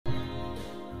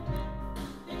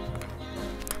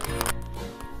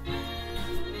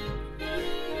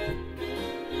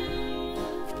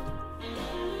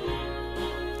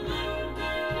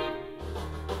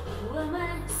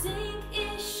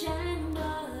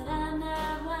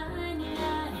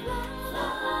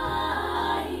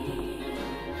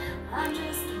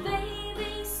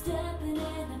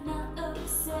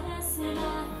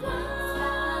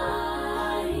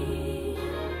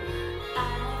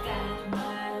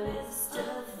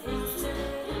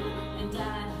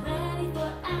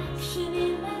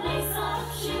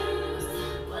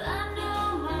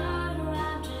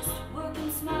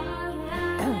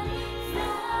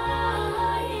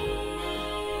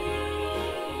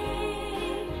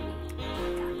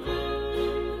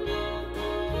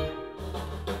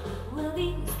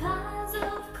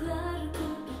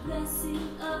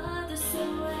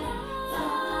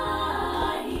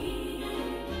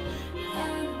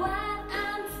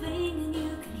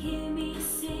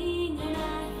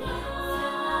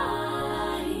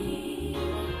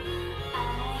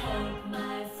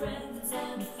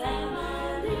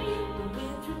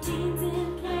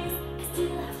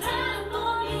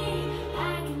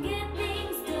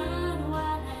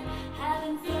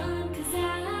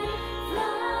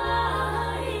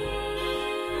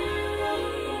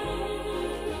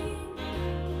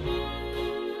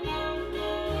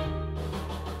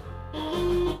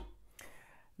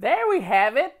There we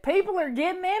have it. People are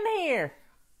getting in here.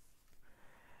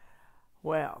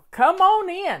 Well, come on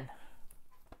in.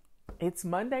 It's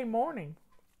Monday morning.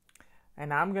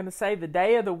 And I'm going to say the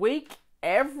day of the week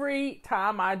every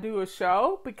time I do a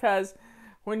show, because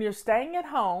when you're staying at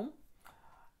home,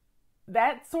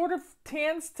 that sort of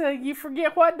tends to, you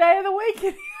forget what day of the week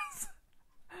it is.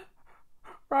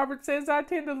 Robert says I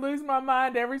tend to lose my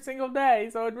mind every single day,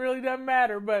 so it really doesn't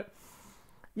matter. But,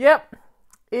 yep,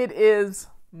 it is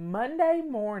Monday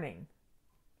morning.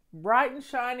 Bright and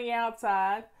shiny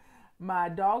outside. My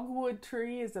dogwood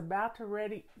tree is about to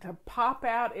ready to pop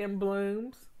out in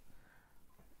blooms.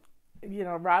 You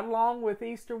know, right along with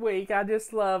Easter week. I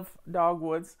just love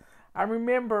dogwoods. I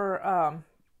remember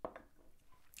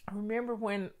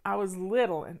when I was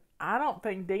little, and I don't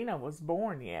think Dina was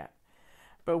born yet,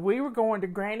 but we were going to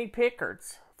Granny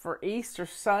Pickard's for Easter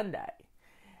Sunday.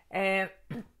 And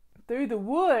through the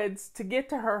woods to get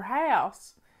to her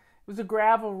house, it was a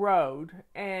gravel road,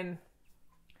 and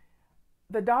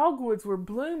the dogwoods were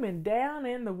blooming down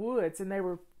in the woods, and they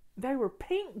were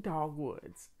pink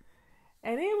dogwoods.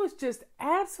 And it was just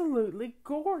absolutely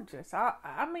gorgeous.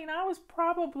 I mean, I was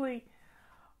probably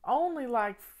only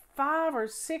like 5 or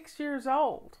 6 years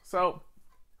old. So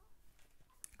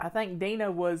I think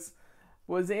Dina was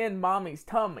in mommy's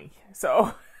tummy.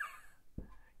 So,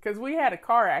 because we had a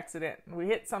car accident and we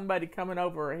hit somebody coming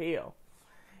over a hill.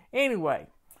 Anyway,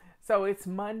 so it's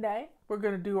Monday. We're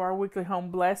going to do our weekly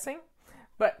home blessing.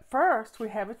 But first, we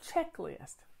have a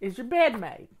checklist. Is your bed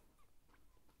made?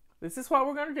 This is what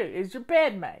we're going to do. Is your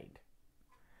bed made?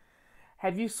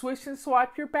 Have you swished and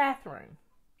swiped your bathroom?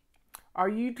 Are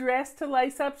you dressed to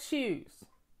lace up shoes?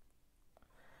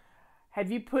 Have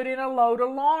you put in a load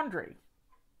of laundry?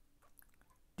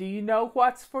 Do you know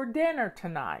what's for dinner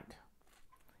tonight?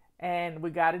 And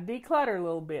we got to declutter a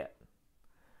little bit.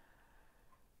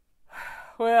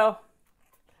 Well,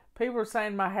 people are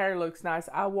saying my hair looks nice.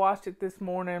 I washed it this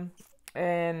morning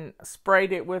and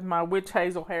sprayed it with my witch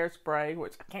hazel hairspray,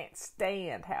 which I can't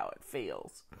stand how it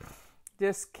feels.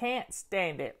 Just can't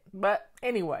stand it. But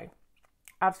anyway,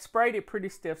 I've sprayed it pretty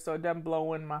stiff so it doesn't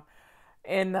blow in my,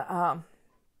 and it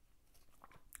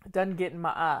doesn't get in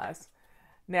my eyes.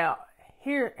 Now,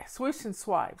 here, swish and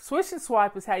swipe. Swish and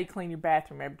swipe is how you clean your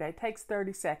bathroom every day. It takes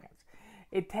 30 seconds.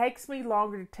 It takes me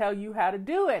longer to tell you how to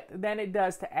do it than it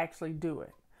does to actually do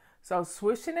it. So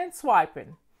swishing and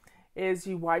swiping is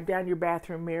you wipe down your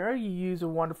bathroom mirror. You use a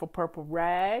wonderful purple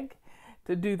rag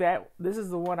to do that. This is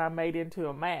the one I made into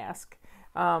a mask.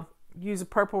 Use a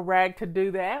purple rag to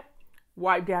do that.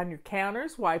 Wipe down your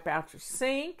counters. Wipe out your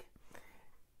sink.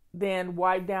 Then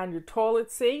wipe down your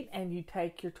toilet seat, and you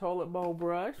take your toilet bowl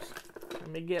brush. Let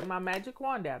me get my magic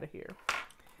wand out of here.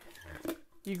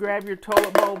 You grab your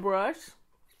toilet bowl brush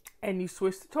and you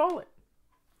swish the toilet.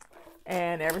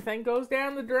 And everything goes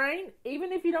down the drain.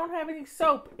 Even if you don't have any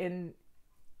soap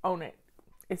on it,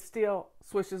 it still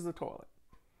swishes the toilet.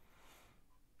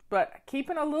 But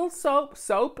keeping a little soap.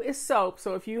 Soap is soap.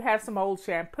 So if you have some old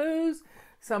shampoos,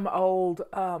 some old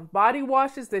body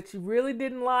washes that you really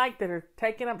didn't like that are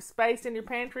taking up space in your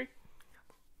pantry,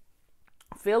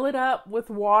 fill it up with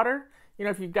water. You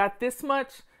know, if you've got this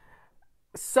much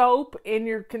soap in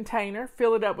your container,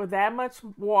 fill it up with that much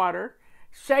water.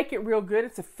 Shake it real good.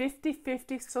 It's a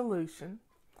 50-50 solution.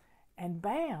 And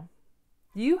bam,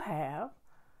 you have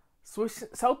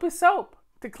soap is soap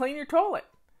to clean your toilet.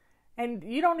 And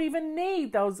you don't even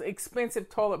need those expensive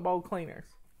toilet bowl cleaners.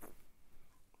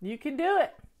 You can do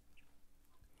it.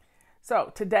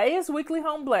 So today is weekly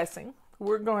home blessing.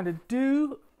 We're going to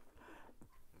do,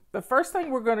 the first thing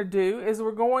we're going to do is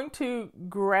we're going to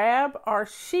grab our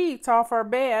sheets off our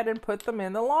bed and put them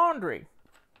in the laundry.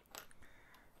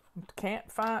 Can't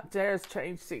find, there's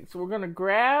changed sheets. So we're going to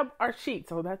grab our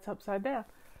sheets. Oh, that's upside down.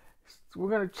 So we're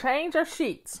going to change our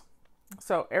sheets.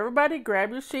 So everybody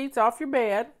grab your sheets off your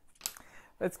bed.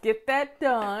 Let's get that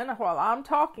done while I'm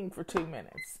talking for 2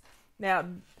 minutes. Now,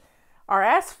 our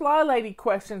Ask Fly Lady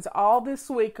questions all this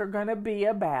week are going to be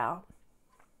about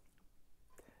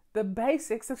the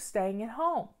basics of staying at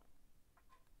home.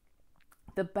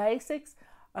 The basics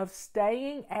of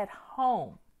staying at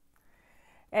home.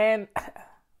 And a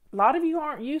lot of you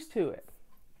aren't used to it.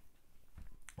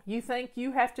 You think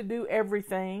you have to do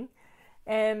everything.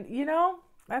 And, you know,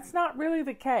 that's not really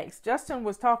the case. Justin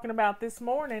was talking about this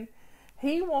morning.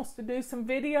 He wants to do some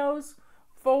videos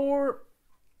for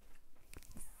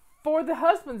the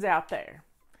husbands out there.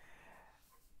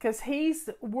 Because he's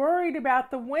worried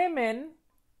about the women,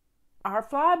 our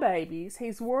fly babies.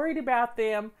 He's worried about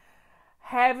them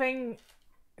having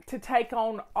to take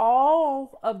on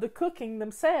all of the cooking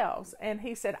themselves. And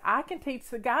he said, I can teach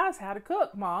the guys how to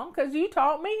cook, Mom, because you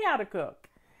taught me how to cook.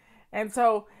 And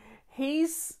so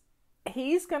he's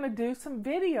going to do some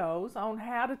videos on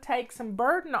how to take some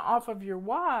burden off of your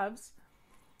wives,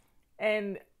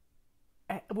 and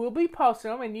we'll be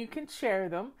posting them and you can share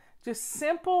them. Just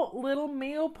simple little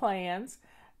meal plans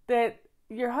that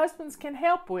your husbands can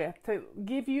help with to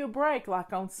give you a break,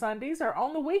 like on Sundays or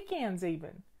on the weekends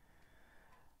even.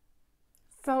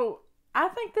 So I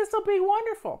think this will be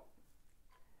wonderful.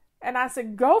 And I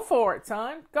said, go for it,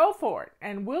 son. Go for it.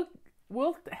 And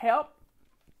we'll help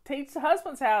teach the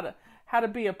husbands how to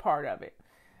be a part of it.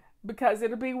 Because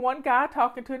it'll be one guy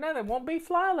talking to another. It won't be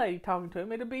Fly Lady talking to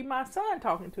him. It'll be my son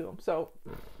talking to him. So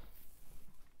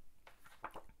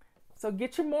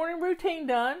get your morning routine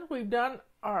done. We got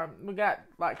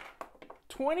like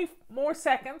 20 more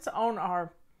seconds on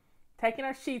our taking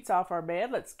our sheets off our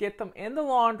bed. Let's get them in the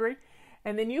laundry.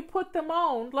 And then you put them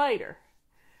on later.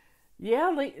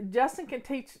 Yeah, Justin can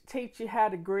teach you how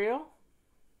to grill.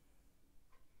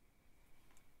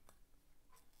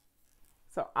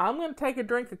 So I'm going to take a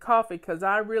drink of coffee because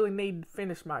I really need to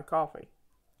finish my coffee.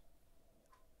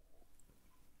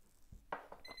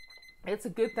 It's a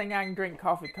good thing I can drink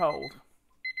coffee cold.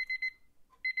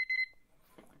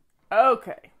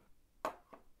 Okay.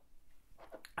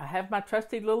 I have my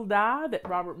trusty little die that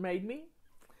Robert made me.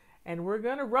 And we're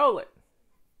going to roll it.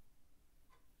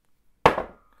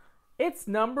 It's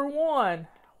number 1.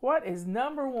 What is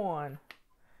number 1?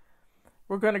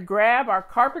 We're going to grab our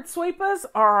carpet sweepers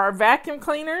or our vacuum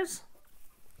cleaners.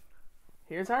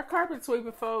 Here's our carpet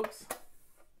sweeper, folks.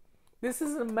 This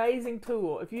is an amazing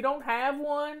tool. If you don't have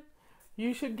one,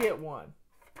 you should get one.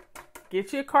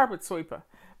 Get you a carpet sweeper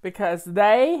because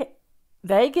they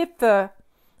get the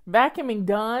vacuuming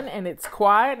done and it's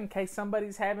quiet in case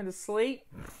somebody's having to sleep.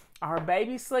 Our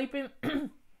baby's sleeping.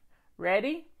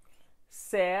 Ready,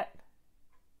 set,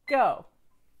 go.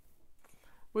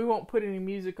 We won't put any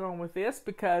music on with this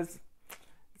because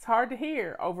it's hard to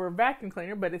hear over a vacuum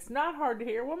cleaner, but it's not hard to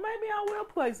hear. Well, maybe I will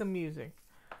play some music.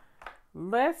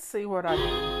 Let's see what I do.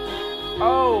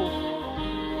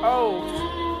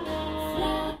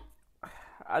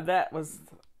 That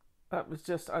was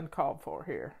just uncalled for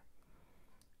here.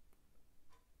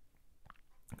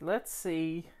 Let's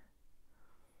see.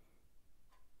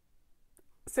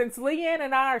 Since Leanne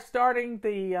and I are starting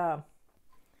the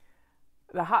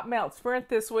Hot Melt Sprint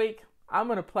this week, I'm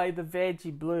going to play the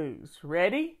Veggie Blues.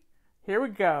 Ready? Here we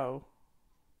go.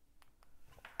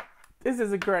 This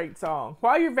is a great song.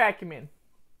 While you're vacuuming.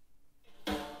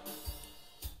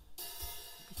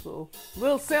 Just a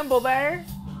little cymbal there.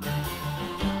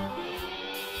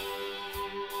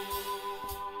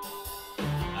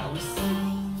 I was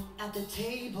sitting at the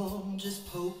table, just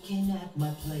poking at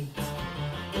my plate,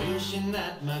 wishing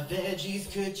that my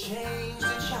veggies could change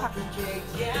to chocolate cake.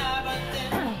 Yeah, but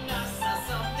then I saw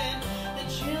something that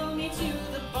chilled me to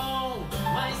the bone.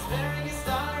 My asparagus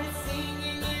started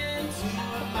singing into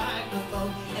a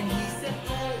microphone, and he said,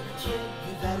 "Hey kid,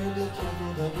 you better be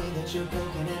careful the way that you're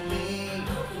poking at me.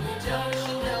 Don't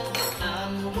you know that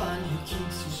I'm the one who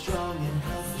keeps you strong and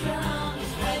healthy?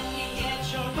 Cause when you get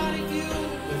your body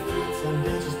fueled with fruits and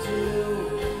veggies too,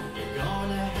 you're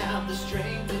gonna have the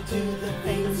strength to do the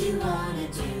things you wanna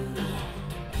do."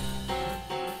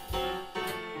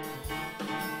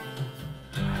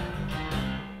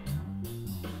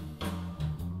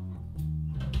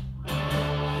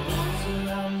 Walked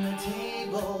around the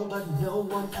table, but no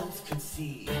one else could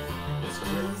see those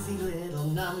crazy little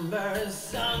numbers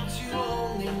sung to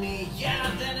only me. Yeah,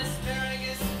 then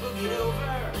asparagus boogied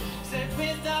over, said,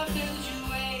 "Without food you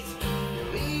waste, you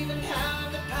even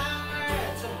have the power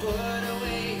to put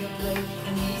away your plate."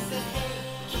 And he said, "Hey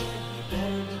kid, you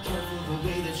better be careful the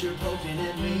way that you're poking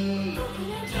at me.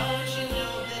 Don't you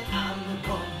know that I'm the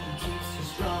one who keeps you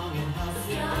strong and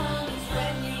healthy?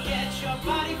 When you get your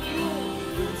body fueled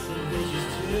with fruits and veggies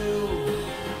too,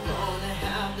 you're gonna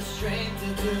have the strength to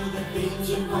do the things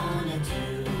you wanna do."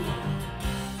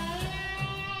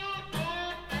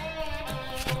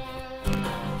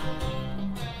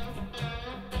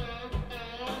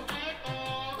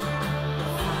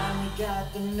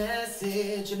 Got the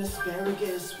message and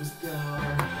asparagus was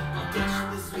gone. I'll ditch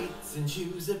the sweets and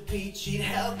choose a peach, eat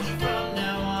healthy from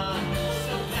now on.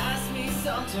 So pass me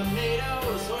some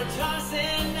tomatoes or toss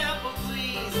an apple,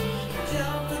 please.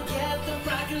 Don't forget the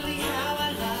broccoli, how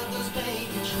I love those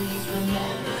baby trees.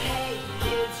 Remember, hey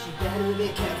kids, you better be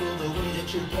careful the way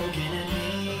that you're poking at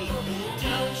me.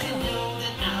 Don't you know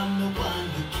that I'm the one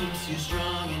who keeps you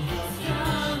strong and healthy?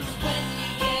 'Cause when you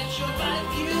get your body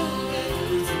fueled with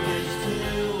fruits and veggies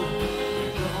too,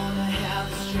 you're gonna have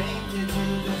the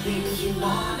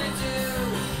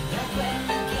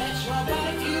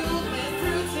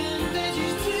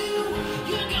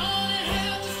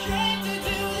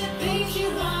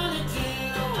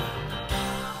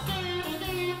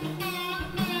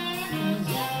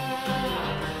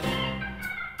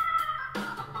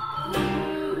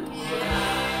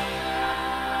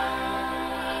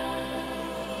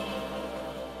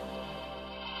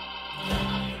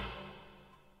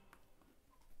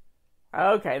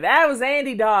Okay, that was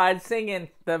Andy Dodge singing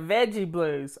the Veggie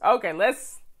Blues. Okay,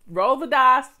 let's roll the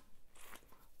dice.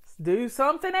 Let's do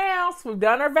something else. We've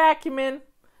done our vacuuming.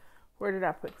 Where did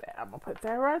I put that? I'm going to put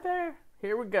that right there.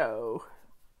 Here we go.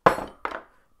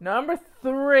 Number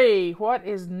 3. What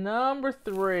is number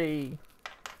 3?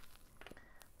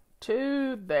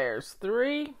 2. There's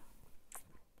 3.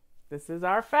 This is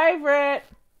our favorite.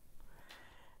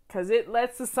 Because it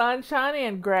lets the sun shine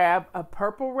in. Grab a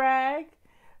purple rag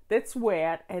that's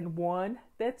wet and one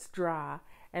that's dry.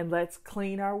 And let's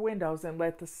clean our windows and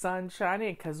let the sun shine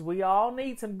in. Because we all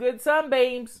need some good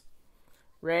sunbeams.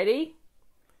 Ready?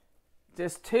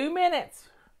 Just 2 minutes.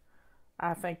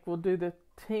 I think we'll do the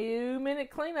 2-minute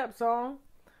cleanup song.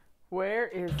 Where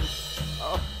is it?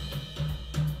 Oh.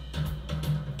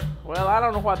 Well, I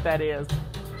don't know what that is.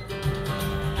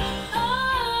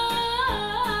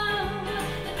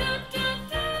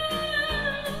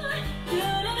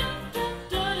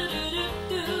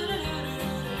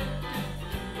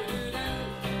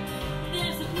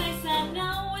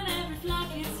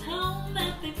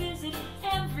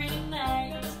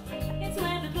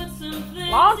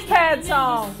 Launchpad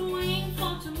song.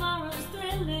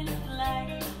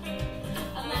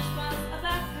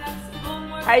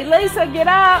 Hey Lisa, get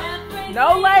up.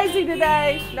 No lazy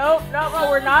today. No,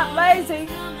 we're not lazy.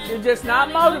 You're just not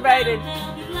motivated.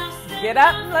 Get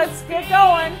up and let's get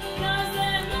going.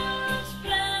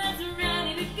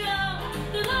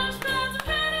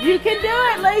 You can do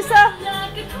it, Lisa.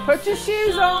 Put your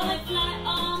shoes on.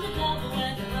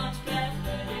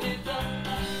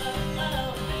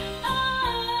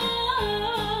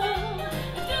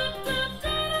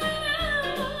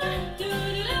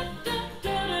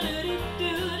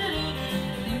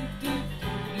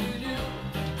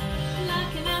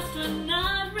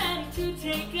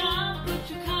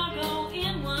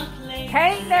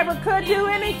 Kate never could do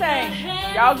anything.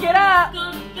 Y'all get up.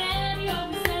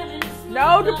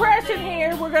 No depression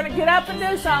here. We're going to get up and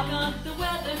do something.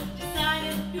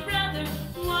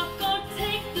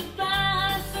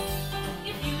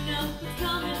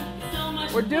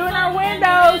 We're doing our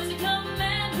windows.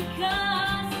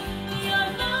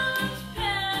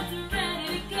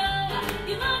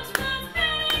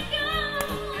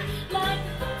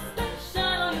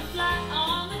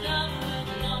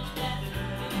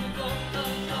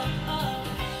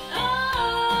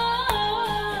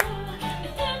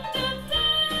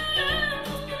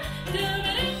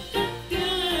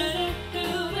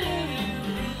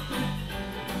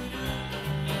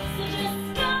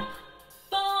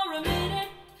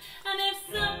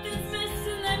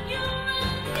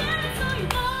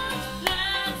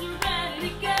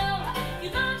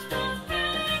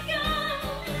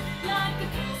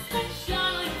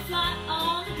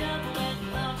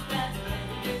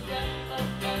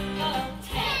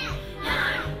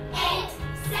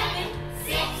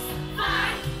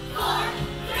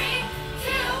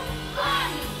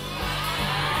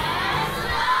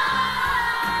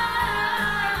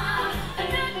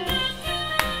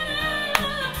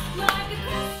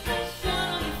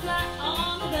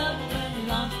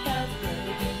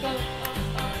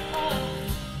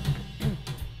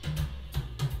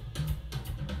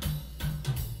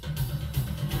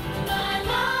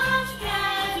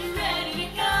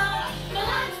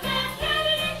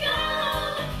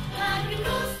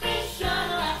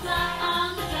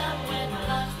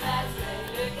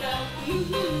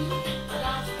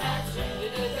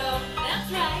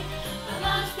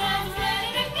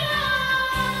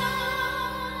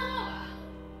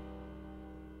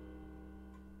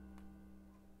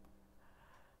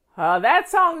 That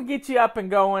song will get you up and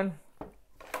going.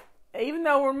 Even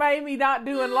though we're maybe not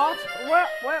doing launch. Wait.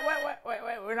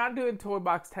 We're not doing Toy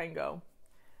Box Tango.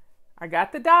 I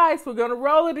got the dice. We're going to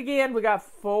roll it again. We got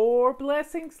 4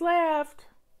 blessings left.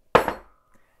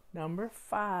 Number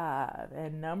 5.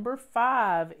 And number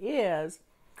 5 is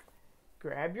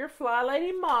grab your Fly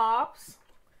Lady mops.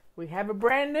 We have a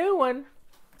brand new one.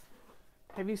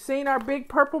 Have you seen our big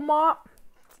purple mop?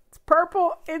 It's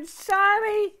purple and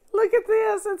shiny. Look at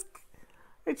this.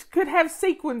 It could have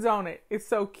sequins on it. It's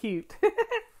so cute.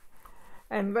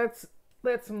 And let's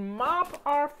mop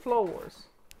our floors.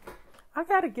 I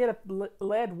got to get a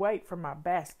lead weight for my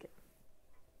basket.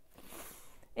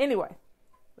 Anyway,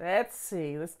 let's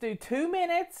see. Let's do 2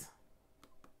 minutes.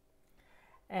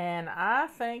 And I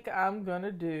think I'm going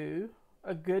to do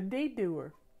a good deed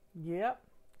doer. Yep.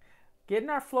 Getting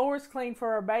our floors clean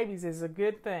for our babies is a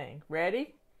good thing.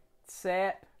 Ready,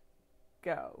 set,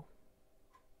 go.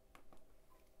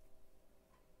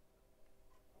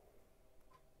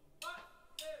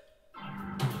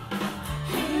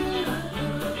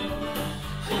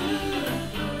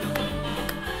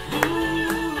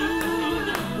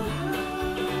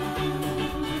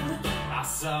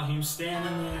 him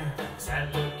standing there,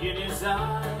 sad look in his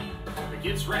eye. The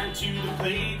kids ran to the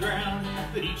playground,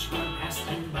 but each one passed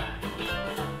him by.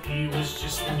 He was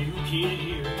just a new kid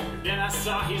here, but then I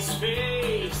saw his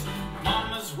face.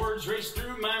 Mama's words raced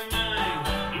through my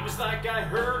mind. It was like I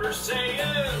heard her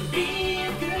saying, be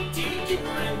a good teacher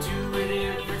and do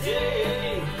it every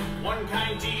day. One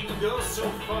kind deed will go so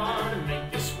far to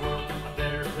make this world a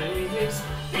better place.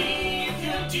 Be a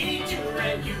good teacher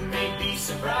and you may be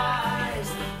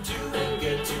surprised. Doing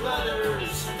good to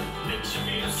others makes you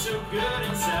feel so good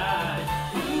inside.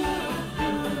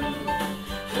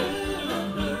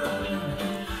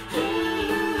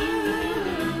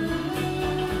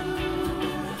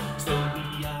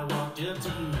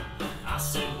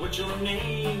 What's your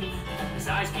name? His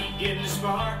eyes began to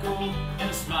sparkle and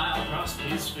a smile crossed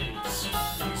his face.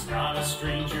 He's not a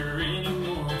stranger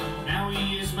anymore, now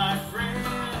he is my friend.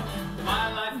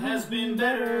 My life has been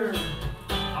better,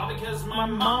 all because my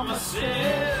mama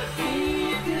said,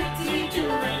 be a good teacher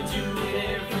and do it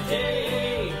every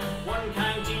day. One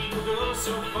kind deed will go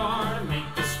so far to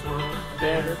make this world a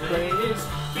better place.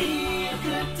 Be a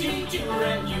good teacher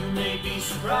and you may be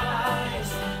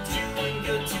surprised. Doing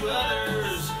good to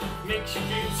others makes you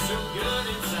feel so good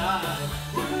inside.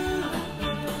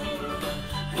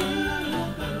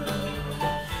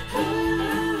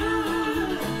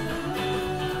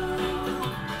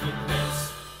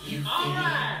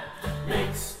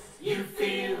 It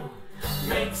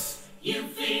makes you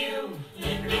feel,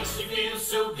 it makes you feel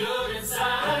so good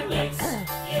inside. Makes you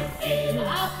feel,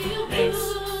 I feel makes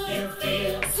you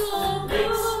feel so good.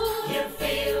 Makes you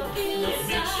feel, it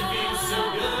makes you feel so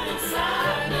good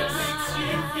inside. Makes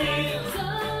you feel,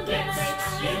 makes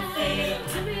you feel,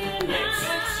 makes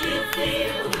you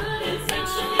feel, it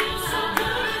makes you feel so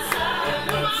good inside.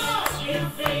 Makes you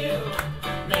feel,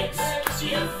 makes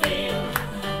you feel,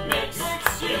 makes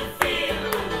you feel,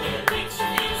 it makes you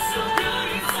feel so good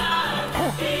inside.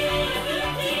 Be a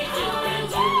good teacher and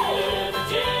do it every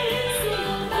day.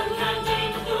 One kind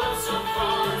deed will go so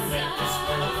far to make this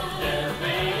world a better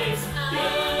place. Be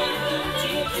a good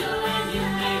teacher and you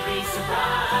may be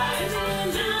surprised.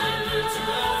 Doing good to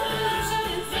others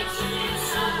makes you feel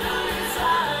so good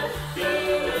inside. Be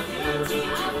a good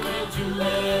teacher and do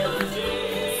it every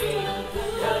day.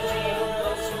 One kind deed will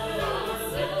go so far to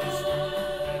make this world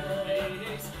a better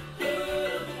place. Be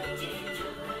a good teacher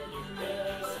and you may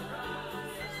be surprised.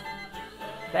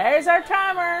 There's our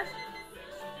timer.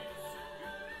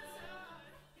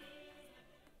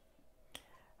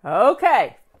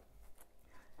 Okay.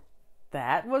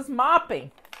 That was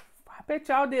mopping. I bet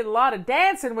y'all did a lot of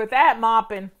dancing with that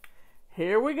mopping.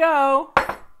 Here we go.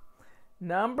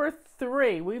 Number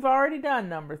 3. We've already done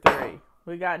number 3.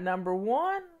 We got number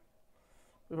 1.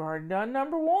 We've already done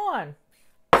number 1.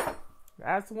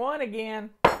 That's 1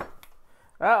 again.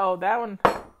 Uh-oh, that one.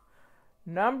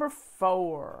 Number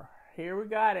 4. Here we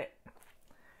got it.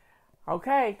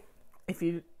 Okay. If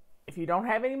you don't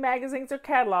have any magazines or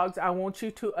catalogs, I want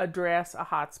you to address a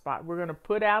hotspot. We're going to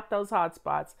put out those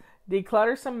hotspots,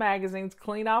 declutter some magazines,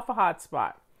 clean off a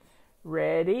hotspot.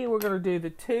 Ready? We're going to do the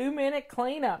 2-minute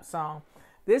cleanup song.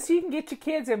 This you can get your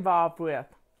kids involved with.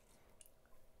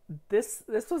 This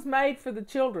was made for the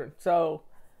children. So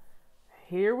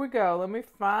here we go. Let me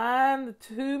find the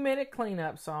 2-minute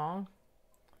cleanup song.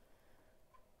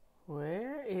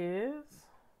 Where is...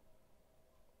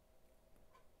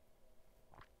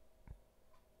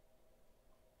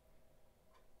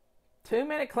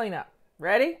 2-minute cleanup.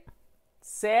 Ready?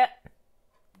 Set.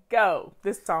 Go.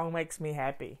 This song makes me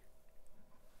happy.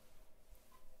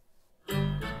 Hey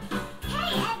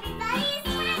everybody, it's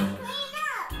time to clean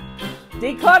up!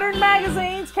 Decluttered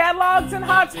magazines, catalogs, and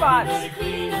hotspots.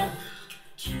 Clean up.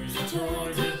 Choose a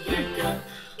toy to pick up.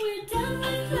 We're done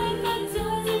with playing our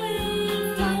toys away.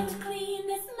 It's time to clean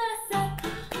this mess up.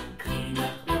 Clean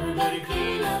up. Everybody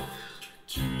clean up.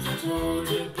 Choose a toy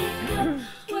to pick up.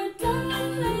 We're done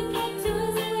with playing our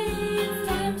toys away. It's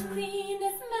time to clean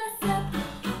this mess up.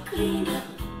 Clean up.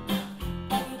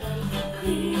 Everybody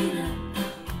clean up.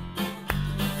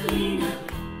 Clean up.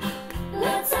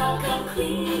 Let's all come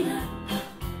clean up.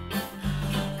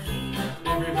 Clean up.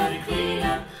 Everybody clean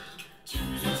up.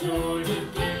 Choose a toy to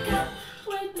pick up.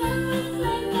 We're done with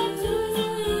playing our toys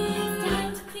away. It's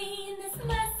time to clean this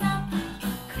mess up.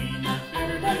 Clean up.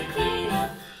 Everybody clean up.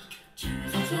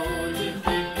 Choose a toy to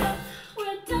pick up.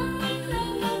 We're done with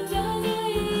playing our toys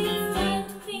away. It's time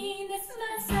to clean this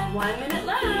mess up. 1 minute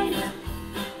left.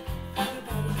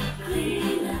 Everybody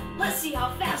clean up. Let's see how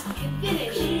fast we can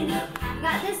finish. Clean up. I've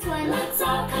got this one. Let's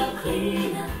all come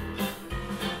clean up.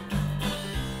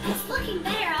 It's looking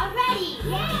better already.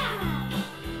 Yeah.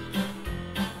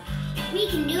 We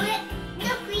can do it. The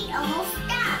Crete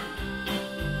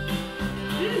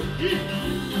This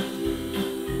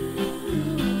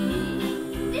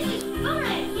is fun.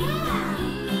 Yeah.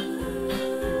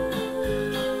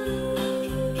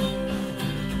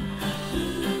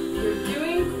 You're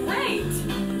doing great.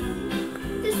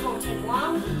 This won't take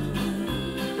long.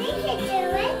 We can do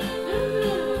it.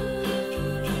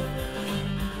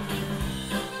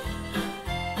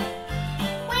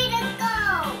 Way to go.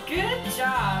 Good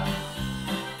job.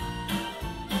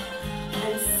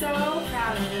 I'm so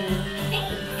proud of you.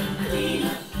 Clean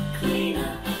up, clean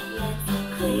up,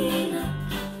 let's clean up.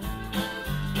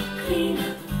 Clean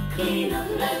up, clean up,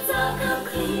 let's all go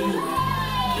clean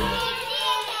up. Let's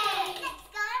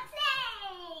go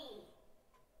play.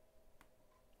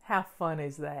 How fun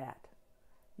is that?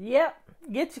 Yep,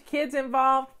 get your kids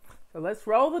involved. So let's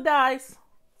roll the dice.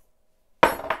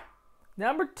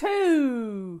 Number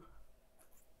 2.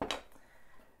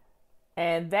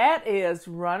 And that is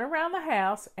run around the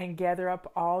house and gather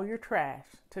up all your trash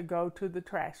to go to the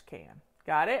trash can.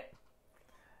 Got it?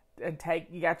 And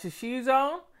you got your shoes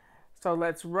on. So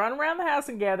let's run around the house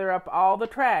and gather up all the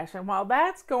trash. And while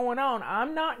that's going on,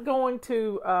 I'm not going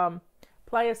to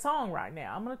play a song right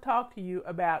now. I'm going to talk to you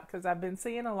about, because I've been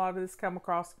seeing a lot of this come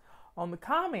across on the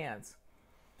comments.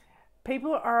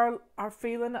 People are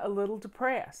feeling a little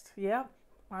depressed. Yep,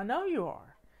 I know you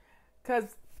are.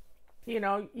 Because,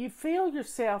 you feel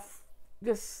yourself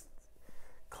just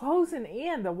closing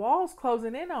in, the walls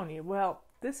closing in on you. Well,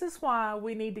 this is why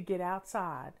we need to get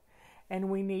outside and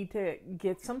we need to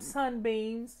get some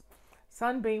sunbeams.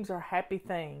 Sunbeams are happy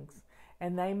things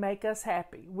and they make us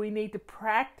happy. We need to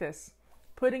practice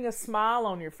putting a smile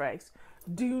on your face.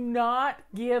 Do not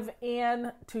give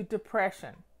in to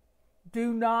depression.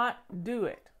 Do not do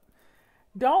it.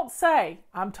 Don't say,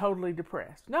 I'm totally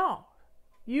depressed. No,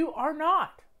 you are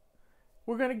not.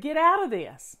 We're going to get out of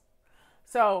this.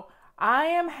 So, I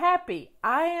am happy.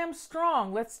 I am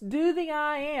strong. Let's do the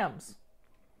I ams.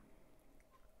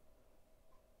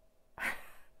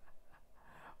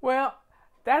 Well,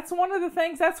 that's one of the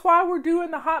things. That's why we're doing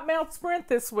the hot melt sprint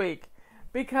this week.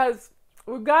 Because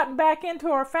we've gotten back into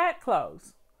our fat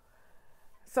clothes.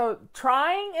 So,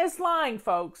 trying is lying,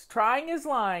 folks. Trying is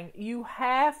lying. You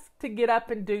have to get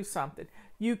up and do something.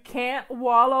 You can't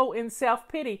wallow in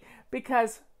self-pity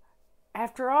because,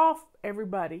 after all,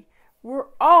 everybody, we're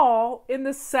all in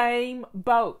the same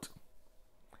boat.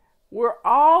 We're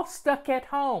all stuck at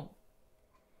home.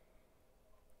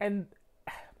 And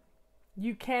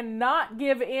you cannot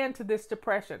give in to this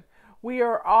depression. We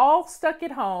are all stuck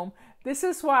at home. This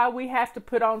is why we have to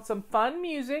put on some fun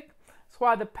music. That's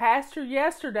why the pastor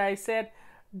yesterday said,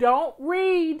 don't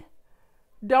read.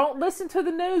 Don't listen to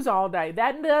the news all day.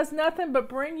 That does nothing but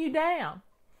bring you down.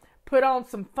 Put on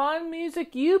some fun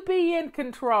music. You be in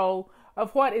control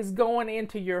of what is going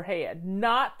into your head,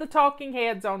 not the talking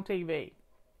heads on TV.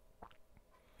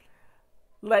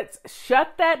 Let's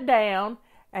shut that down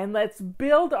and let's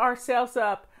build ourselves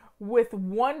up with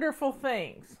wonderful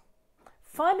things,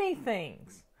 funny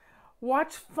things.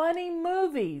 Watch funny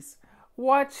movies.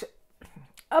 Watch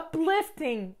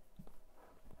uplifting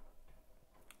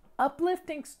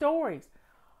stories.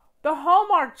 The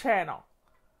Hallmark Channel.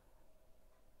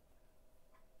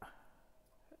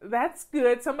 That's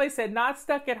good. Somebody said not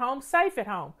stuck at home, safe at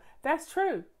home. That's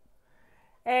true.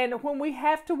 And when we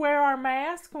have to wear our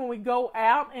mask, when we go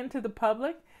out into the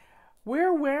public,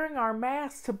 we're wearing our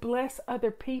masks to bless other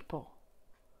people.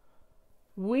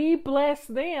 We bless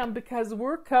them because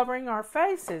we're covering our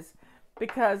faces,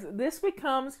 because this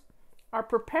becomes our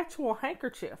perpetual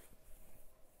handkerchief.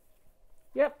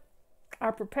 Yep,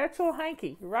 our perpetual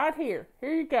hanky right here.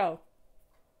 Here you go.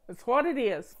 That's what it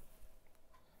is.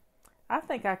 I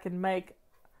think I can make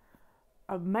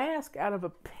a mask out of a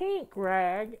pink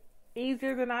rag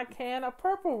easier than I can a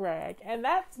purple rag. And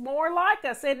that's more like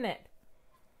us, isn't it?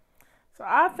 So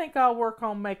I think I'll work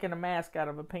on making a mask out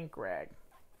of a pink rag.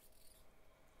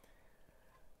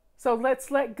 So let's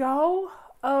let go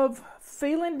of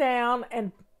feeling down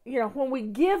and, when we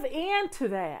give in to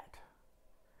that.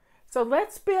 So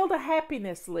let's build a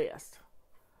happiness list.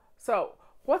 So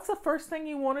what's the first thing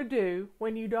you want to do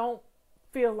when you don't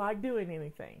feel like doing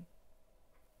anything?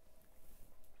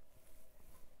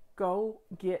 Go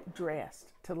get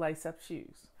dressed to lace up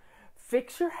shoes.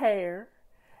 Fix your hair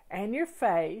and your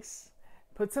face.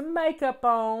 Put some makeup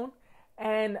on.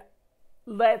 And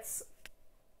let's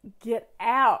get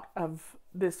out of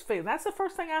this feeling. That's the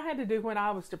first thing I had to do when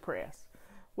I was depressed.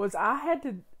 Was I had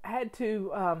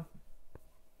to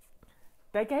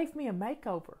they gave me a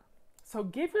makeover. So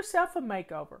give yourself a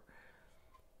makeover.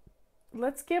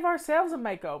 Let's give ourselves a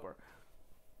makeover.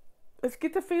 Let's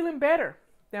get to feeling better.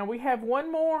 Now we have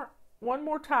one more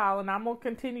tile, and I'm going to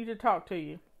continue to talk to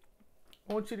you.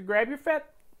 I want you to grab your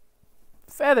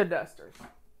feather dusters.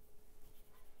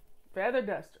 Feather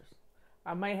dusters.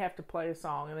 I may have to play a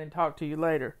song and then talk to you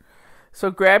later. So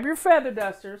grab your feather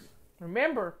dusters.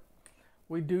 Remember,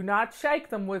 we do not shake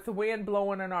them with the wind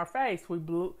blowing in our face. We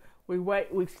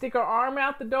stick our arm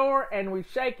out the door and we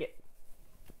shake it.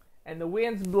 And the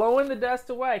wind's blowing the dust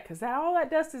away because all that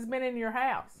dust has been in your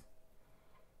house.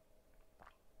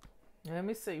 Let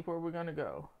me see where we're going to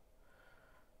go.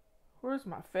 Where's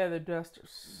my feather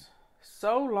dusters?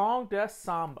 So Long Dust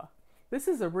Samba. This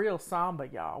is a real samba,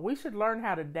 y'all. We should learn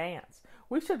how to dance.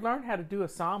 We should learn how to do a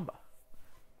samba.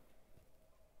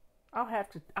 I'll have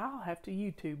to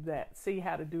YouTube that, see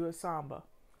how to do a samba.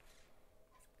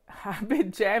 I've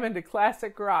been jamming to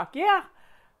classic rock. Yeah.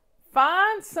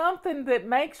 Find something that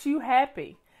makes you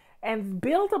happy and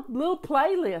build a little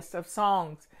playlist of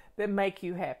songs that make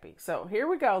you happy. So here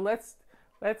we go. Let's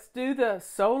do the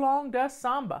So Long Dust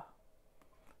Samba.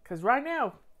 Because right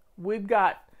now we've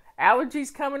got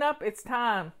allergies coming up. It's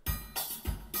time.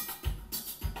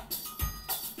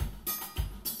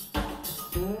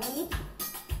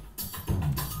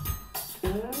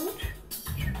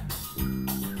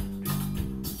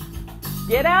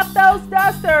 Get out those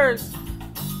dusters.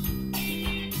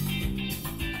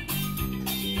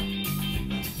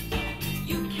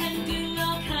 You can do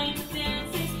all kinds of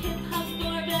dances, hip hop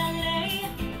or ballet.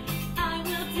 I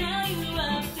will tell you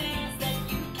of dance that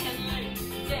you can learn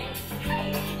today. Hey,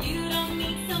 you don't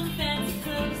need some fancy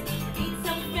clothes, need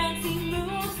some fancy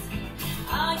moves.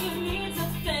 All you need is a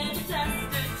feather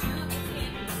duster to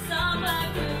begin the samba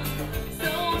groove.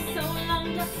 So long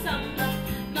the samba,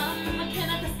 mama, can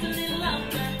I dust a little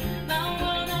longer? My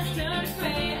world has turned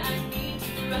gray, I need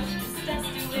to brush this dust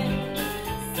away.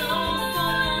 So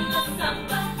long the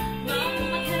samba,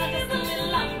 mama, can I dust a little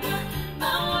longer?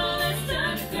 My world has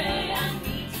turned gray, I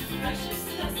need to brush this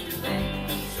dust away.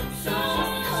 So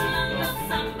long the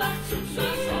samba,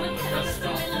 mama, can I dust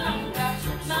a little longer?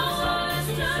 My world has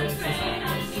turned gray,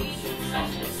 I need to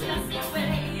brush this dust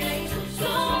away. So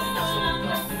long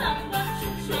the samba,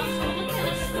 mama, can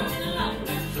I dust a little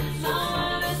longer? My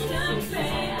world has turned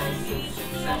gray, I need to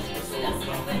brush this dust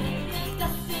away.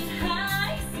 Dusting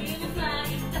high, see me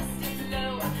flying, dusting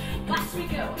low. Watch me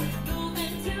go,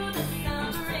 moving to the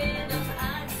summer rhythm.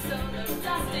 I'm solo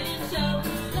dusting show.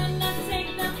 Then I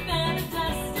take the feather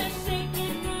duster, shake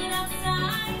it good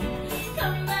outside.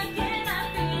 Come back and I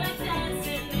feel like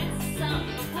dancing. It's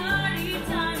summer party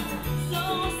time. So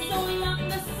long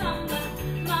the summer,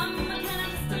 mama, can I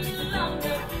just a little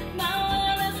longer? My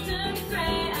world has turned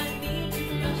gray, I need to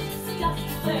brush this dust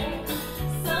away.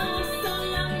 So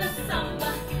long the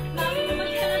summer, mama,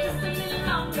 can I just a little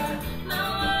longer? My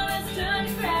world has turned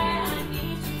gray, I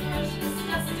need to brush this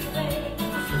dust away.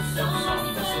 So long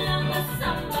the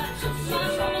summer,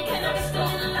 mama, can I just a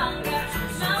little longer?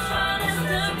 My world has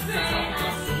turned gray, I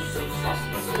need to brush this dust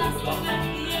away. Let's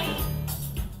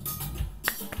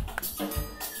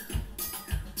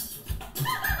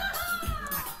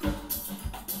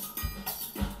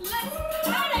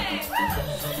party!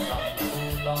 Summer time!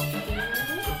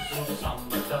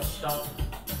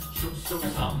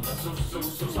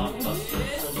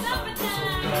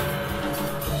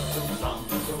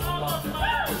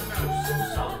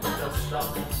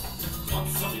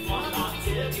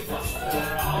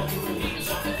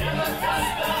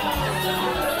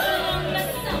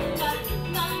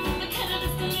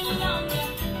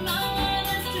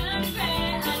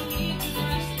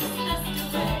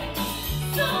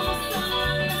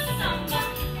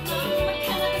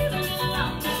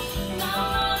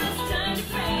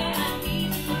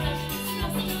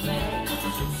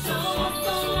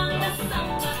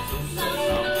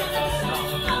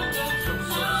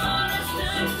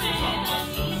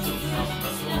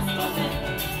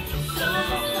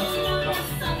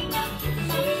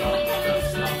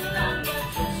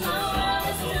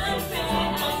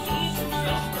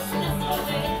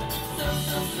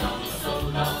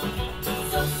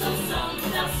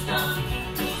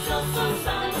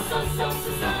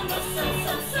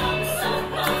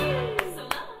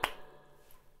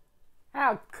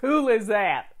 How cool is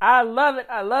that? I love it.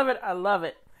 I love it. I love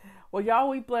it. Well, y'all,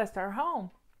 we blessed our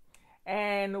home.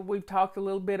 And we've talked a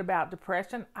little bit about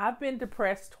depression. I've been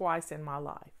depressed twice in my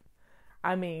life.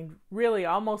 I mean, really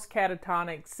almost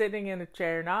catatonic, sitting in a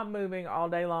chair, not moving all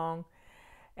day long.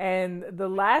 And the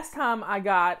last time I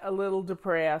got a little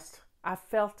depressed, I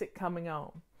felt it coming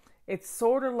on. It's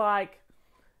sort of like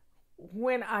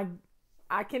when I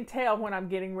can tell when I'm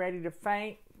getting ready to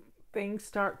faint, things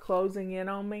start closing in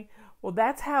on me. Well,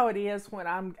 that's how it is when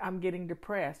I'm getting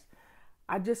depressed.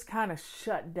 I just kind of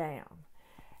shut down.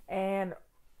 And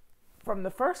from the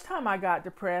first time I got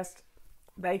depressed,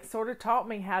 they sort of taught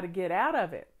me how to get out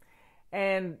of it.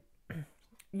 And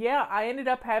yeah, I ended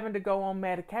up having to go on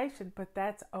medication, but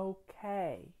that's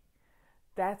okay.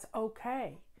 That's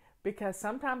okay. Because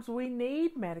sometimes we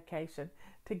need medication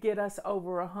to get us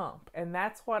over a hump. And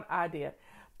that's what I did.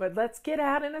 But let's get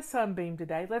out in a sunbeam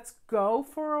today. Let's go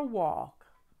for a walk.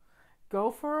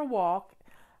 Go for a walk.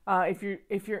 If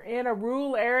you're in a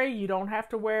rural area, you don't have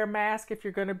to wear a mask. If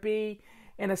you're going to be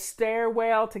in a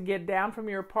stairwell to get down from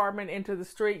your apartment into the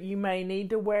street, you may need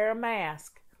to wear a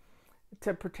mask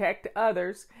to protect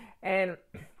others. And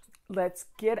let's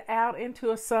get out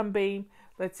into a sunbeam.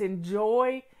 Let's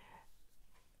enjoy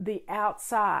the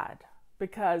outside,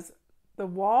 because the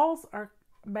walls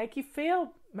make you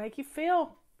feel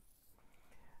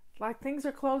like things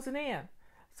are closing in.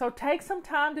 So take some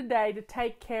time today to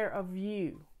take care of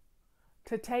you.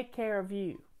 To take care of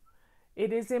you.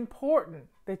 It is important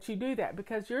that you do that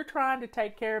because you're trying to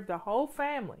take care of the whole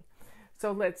family.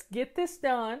 So let's get this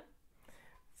done.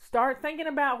 Start thinking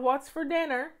about what's for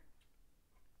dinner.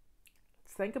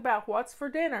 Let's think about what's for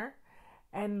dinner.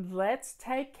 And let's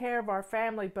take care of our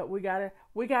family, but we gotta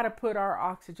put our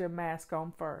oxygen mask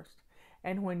on first.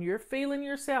 And when you're feeling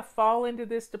yourself fall into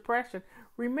this depression,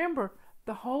 remember,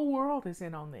 the whole world is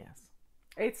in on this.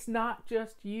 It's not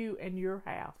just you and your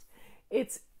house.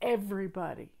 It's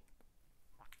everybody.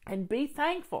 And be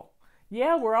thankful.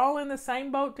 Yeah, we're all in the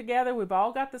same boat together. We've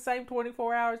all got the same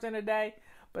 24 hours in a day.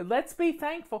 But let's be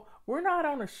thankful. We're not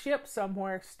on a ship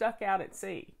somewhere stuck out at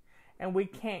sea and we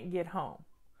can't get home.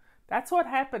 That's what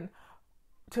happened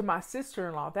to my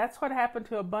sister-in-law. That's what happened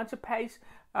to a bunch of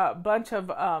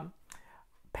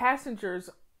passengers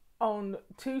on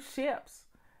 2 ships.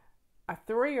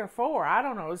 3 or 4, I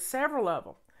don't know, several of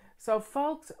them. So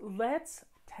folks, let's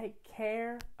take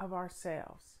care of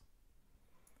ourselves.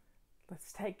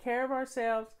 Let's take care of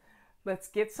ourselves. Let's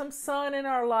get some sun in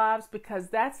our lives, because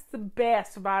that's the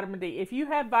best vitamin D. If you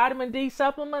have vitamin D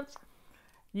supplements,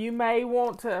 you may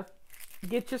want to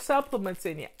get your supplements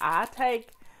in you. I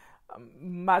take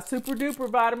my super duper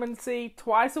vitamin C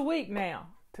twice a week now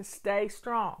to stay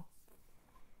strong.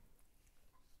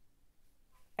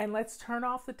 And let's turn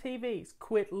off the TVs.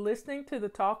 Quit listening to the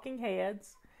talking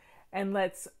heads. And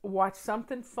let's watch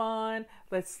something fun.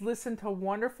 Let's listen to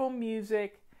wonderful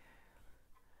music.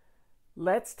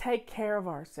 Let's take care of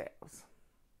ourselves.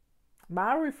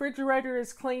 My refrigerator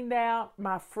is cleaned out.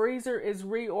 My freezer is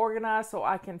reorganized so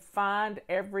I can find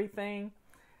everything.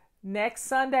 Next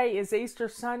Sunday is Easter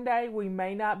Sunday. We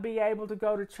may not be able to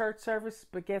go to church service,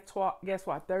 but guess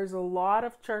what? There's a lot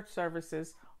of church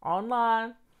services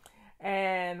online.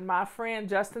 And my friend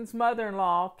Justin's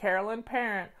mother-in-law, Carolyn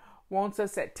Parent, wants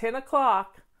us at 10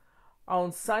 o'clock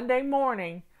on Sunday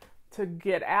morning to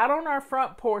get out on our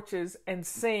front porches and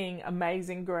sing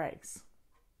Amazing Grace.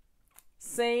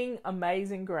 Sing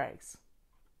Amazing Grace.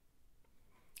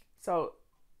 So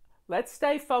let's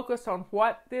stay focused on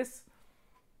what this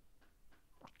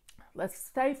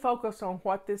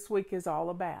week is all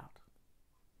about.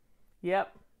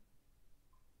 Yep.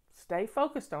 Stay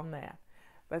focused on that.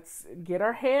 Let's get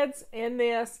our heads in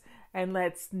this, and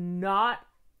let's not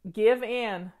give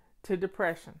in to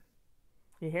depression.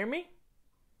 You hear me?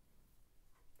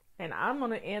 And I'm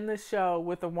going to end the show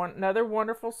with another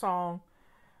wonderful song.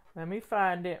 Let me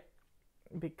find it,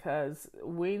 because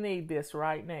we need this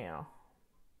right now.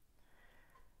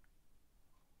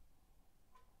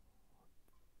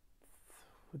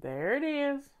 There it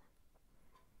is.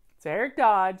 It's Eric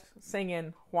Dodge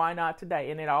singing Why Not Today.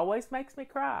 And it always makes me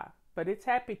cry, but it's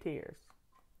happy tears.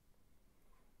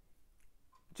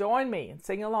 Join me and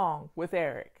sing along with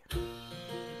Eric.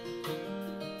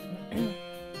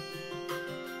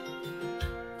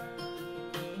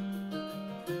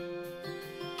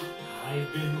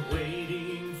 I've been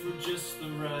waiting for just the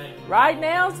Right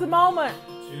now's the moment.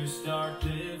 to start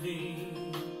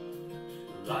living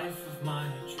the life of my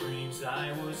dreams.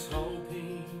 I was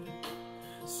hoping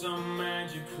some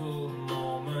magical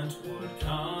moment would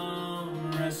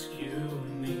come rescue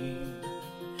me,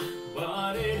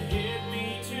 but it hit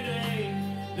me today.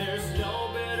 There's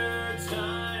no better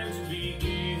time to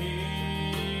begin.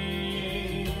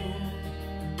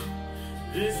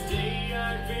 This day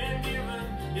I've been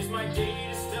given is my day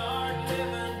to start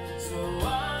living, so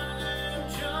I'm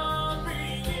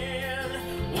jumping in.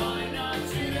 Why not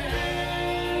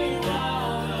today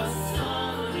while the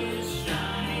sun is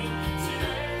shining?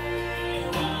 Today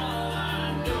while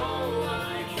I know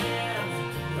I can.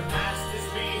 The past is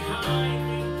behind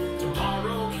me,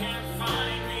 tomorrow can't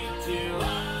find me till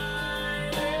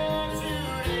I live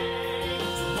today.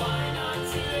 So why not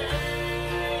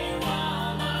today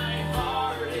while my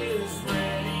heart is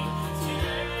ready?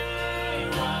 Today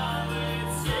while it's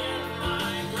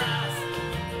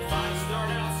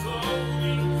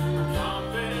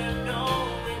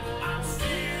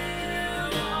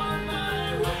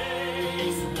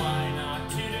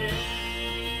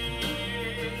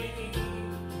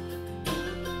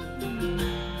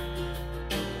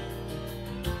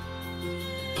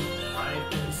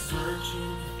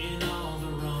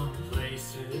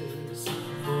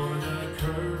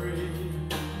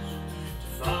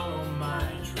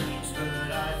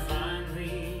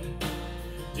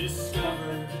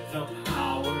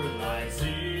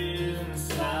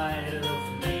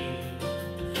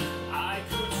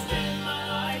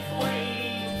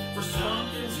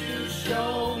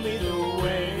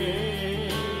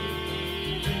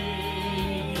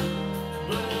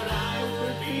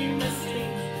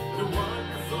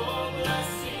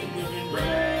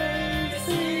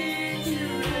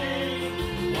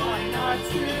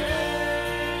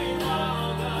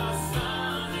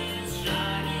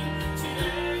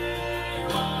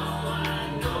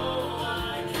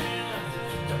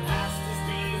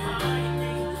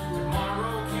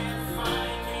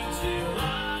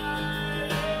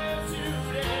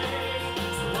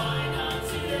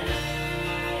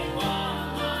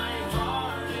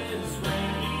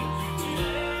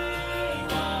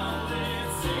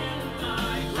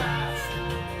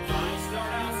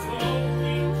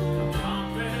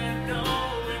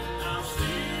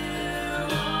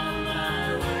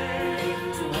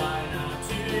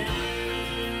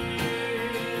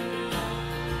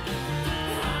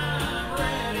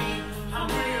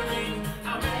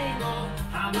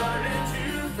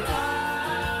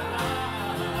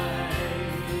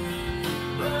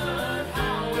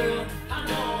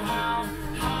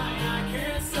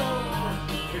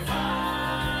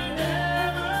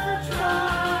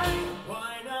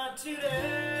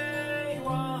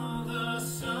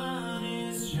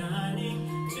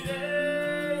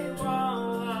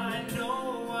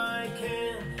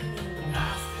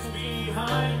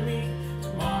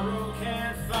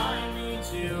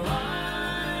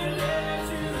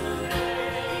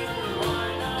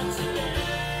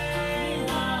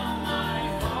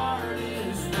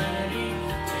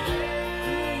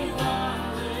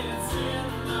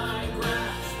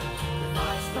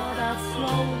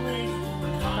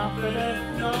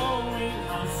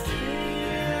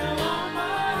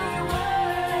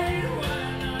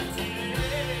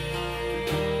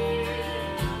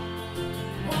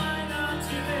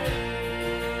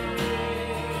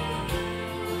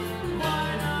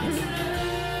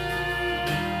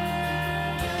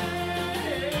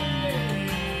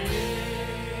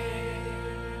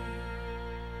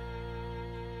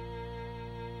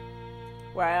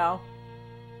Well,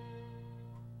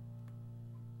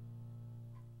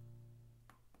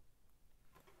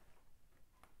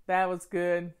 that was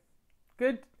good.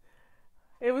 Good.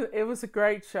 It was a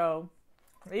great show.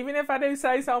 Even if I do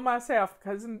say so myself,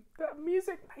 because the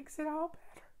music makes it all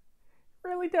better. It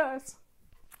really does.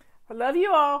 I love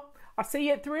you all. I'll see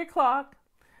you at 3 o'clock.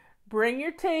 Bring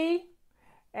your tea,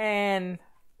 and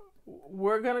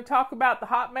we're going to talk about the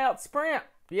hot melt sprint.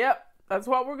 Yep, that's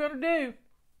what we're going to do.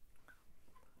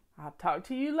 I'll talk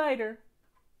to you later.